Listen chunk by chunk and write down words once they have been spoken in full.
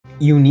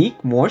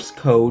Unique Morse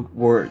code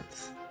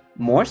words.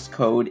 Morse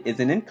code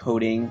is an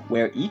encoding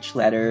where each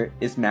letter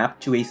is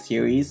mapped to a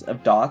series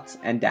of dots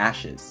and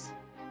dashes.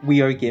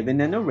 We are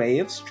given an array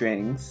of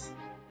strings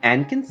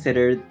and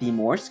consider the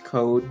Morse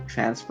code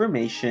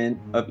transformation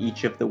of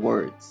each of the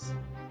words.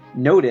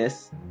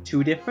 Notice,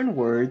 two different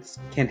words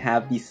can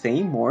have the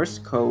same Morse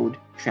code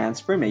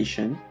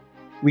transformation.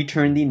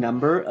 Return the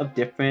number of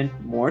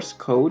different Morse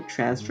code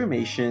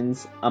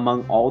transformations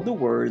among all the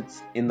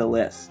words in the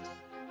list.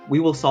 We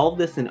will solve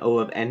this in O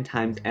of n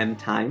times m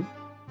time,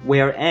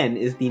 where n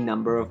is the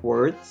number of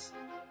words,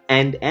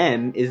 and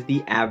m is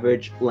the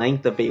average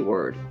length of a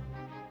word.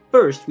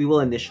 First, we will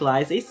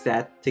initialize a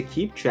set to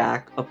keep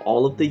track of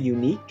all of the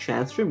unique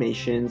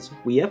transformations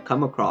we have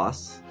come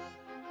across.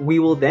 We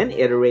will then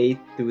iterate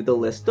through the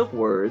list of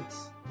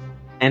words,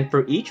 and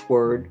for each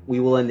word,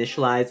 we will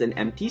initialize an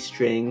empty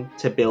string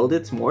to build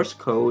its Morse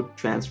code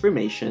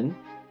transformation.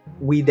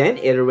 We then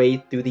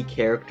iterate through the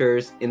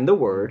characters in the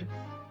word,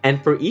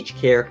 and for each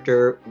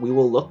character, we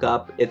will look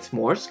up its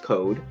Morse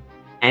code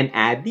and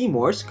add the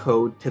Morse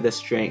code to the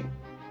string.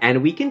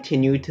 And we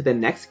continue to the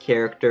next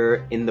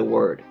character in the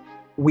word.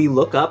 We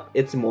look up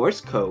its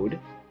Morse code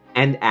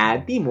and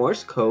add the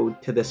Morse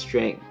code to the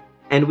string.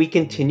 And we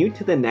continue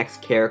to the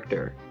next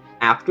character.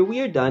 After we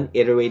are done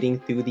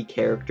iterating through the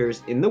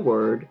characters in the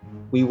word,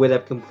 we would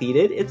have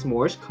completed its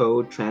Morse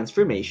code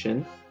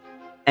transformation.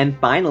 And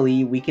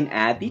finally, we can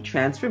add the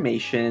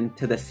transformation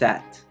to the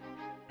set.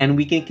 And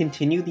we can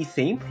continue the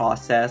same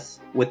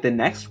process with the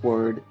next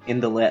word in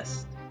the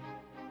list.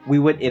 We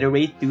would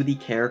iterate through the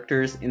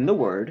characters in the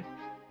word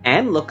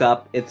and look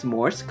up its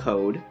Morse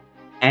code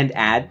and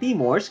add the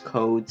Morse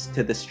codes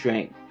to the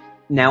string.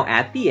 Now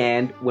at the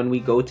end, when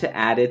we go to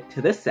add it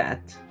to the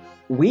set,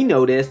 we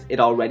notice it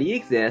already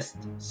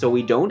exists, so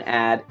we don't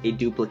add a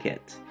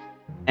duplicate.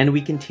 And we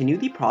continue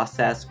the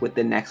process with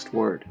the next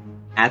word.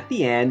 At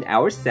the end,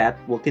 our set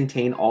will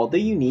contain all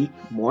the unique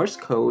Morse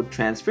code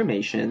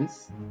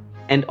transformations,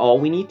 and all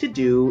we need to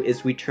do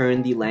is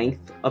return the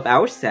length of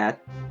our set,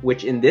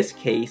 which in this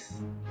case,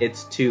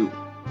 it's 2.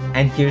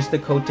 And here's the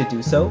code to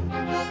do so.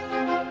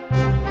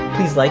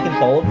 Please like and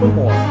follow for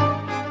more.